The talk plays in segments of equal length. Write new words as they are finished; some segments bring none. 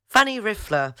Annie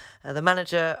Riffler, the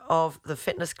manager of the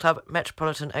fitness club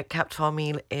Metropolitan at Cap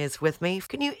Trois-Mille, is with me.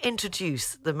 Can you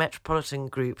introduce the Metropolitan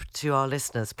Group to our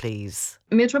listeners, please?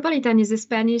 Metropolitan is a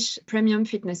Spanish premium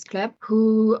fitness club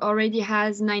who already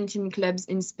has 19 clubs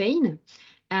in Spain.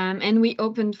 And we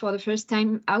opened for the first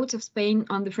time out of Spain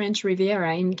on the French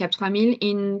Riviera in Cap Trois-Mille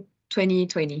in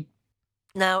 2020.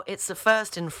 Now, it's the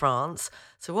first in France,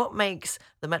 so what makes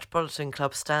the Metropolitan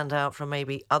Club stand out from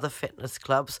maybe other fitness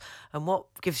clubs, and what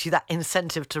gives you that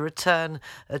incentive to return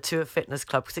to a fitness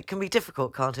club? Because it can be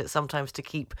difficult, can't it, sometimes to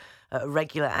keep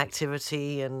regular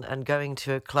activity and going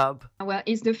to a club? Well,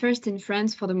 it's the first in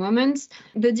France for the moment.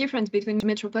 The difference between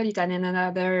Metropolitan and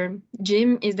another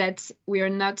gym is that we are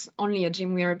not only a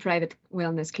gym, we are a private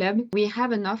wellness club. We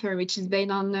have an offer which is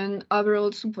based on an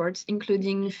overall support,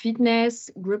 including fitness,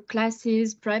 group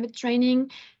classes, private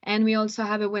training, and we also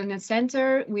have a wellness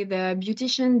center with a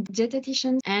beautician,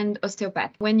 dietitian, and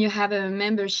osteopath. When you have a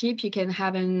membership, you can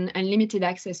have an unlimited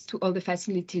access to all the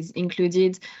facilities,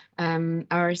 included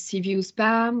our Seaview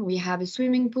Spa. We have a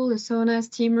swimming pool, a sauna,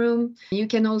 steam room. You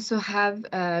can also have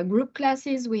group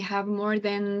classes. We have more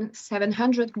than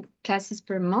 700 classes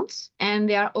per month, and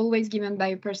they are always given by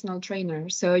a personal trainer.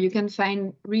 So you can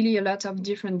find really a lot of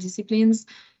different disciplines.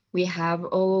 We have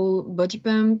all body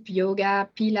pump, yoga,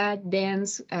 Pilates,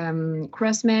 dance,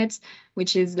 CrossMats,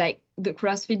 which is like the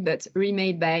CrossFit, but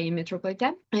remade by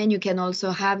Metropolitan. And you can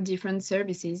also have different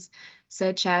services,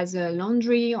 such as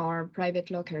laundry or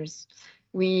private lockers.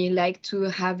 We like to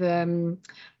have a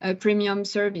premium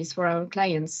service for our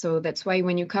clients. So that's why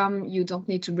when you come, you don't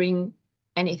need to bring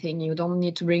anything. You don't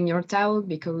need to bring your towel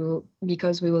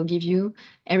because we will give you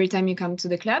every time you come to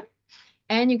the club.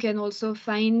 And you can also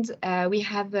find, we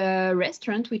have a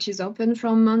restaurant which is open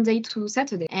from Monday to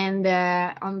Saturday. And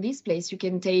on this place, you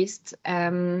can taste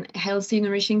healthy,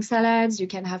 nourishing salads. You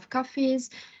can have coffees.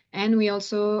 And we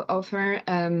also offer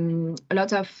a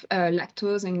lot of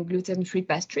lactose and gluten-free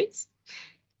pastries.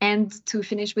 And to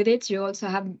finish with it, you also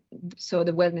have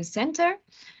the wellness center,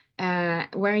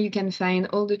 where you can find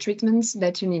all the treatments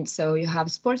that you need. So you have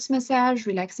sports massage,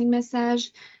 relaxing massage.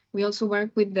 We also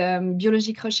work with the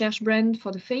Biologique Recherche brand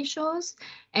for the facials,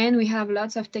 and we have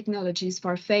lots of technologies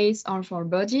for face or for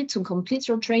body to complete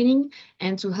your training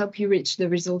and to help you reach the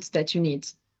results that you need.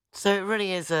 So it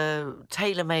really is a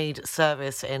tailor-made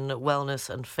service in wellness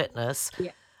and fitness.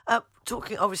 Yeah.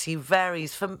 Talking obviously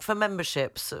varies for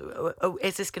memberships.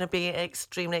 Is this going to be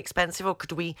extremely expensive, or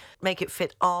could we make it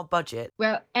fit our budget?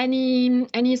 Well,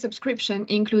 any subscription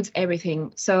includes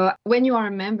everything. So when you are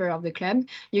a member of the club,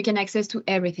 you can access to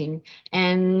everything.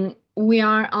 And we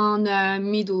are on a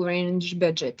middle range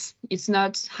budget. It's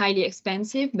not highly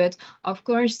expensive, but of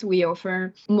course we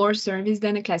offer more service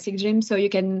than a classic gym. So you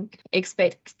can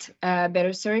expect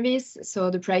better service.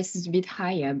 So the price is a bit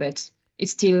higher, but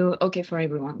it's still okay for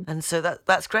everyone. And so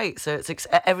that's great. So it's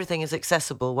everything is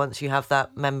accessible once you have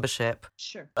that membership.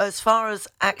 Sure. As far as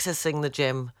accessing the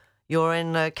gym, you're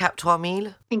in Cap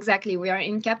Trois-Mille? Exactly. We are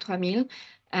in Cap Trois-Mille.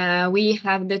 We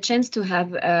have the chance to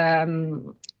have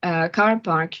a car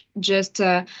park just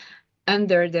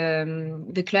under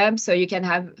the club. So you can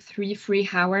have 3 free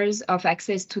hours of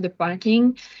access to the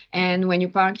parking. And when you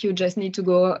park, you just need to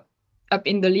go up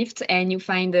in the lift and you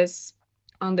find us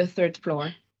on the 3rd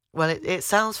floor. Well, it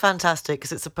sounds fantastic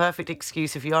because it's a perfect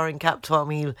excuse if you are in Cap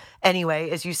Trois-Mille anyway,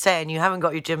 as you say, and you haven't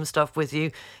got your gym stuff with you,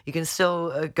 you can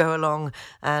still go along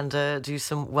and do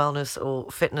some wellness or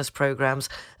fitness programs.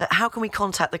 How can we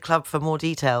contact the club for more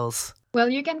details? Well,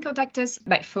 you can contact us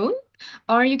by phone,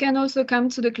 or you can also come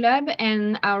to the club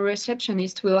and our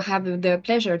receptionist will have the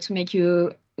pleasure to make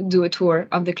you do a tour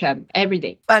of the club every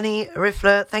day. Annie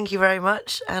Riffler, thank you very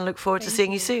much and look forward to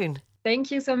seeing you soon.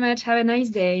 Thank you so much. Have a nice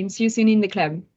day and see you soon in the club.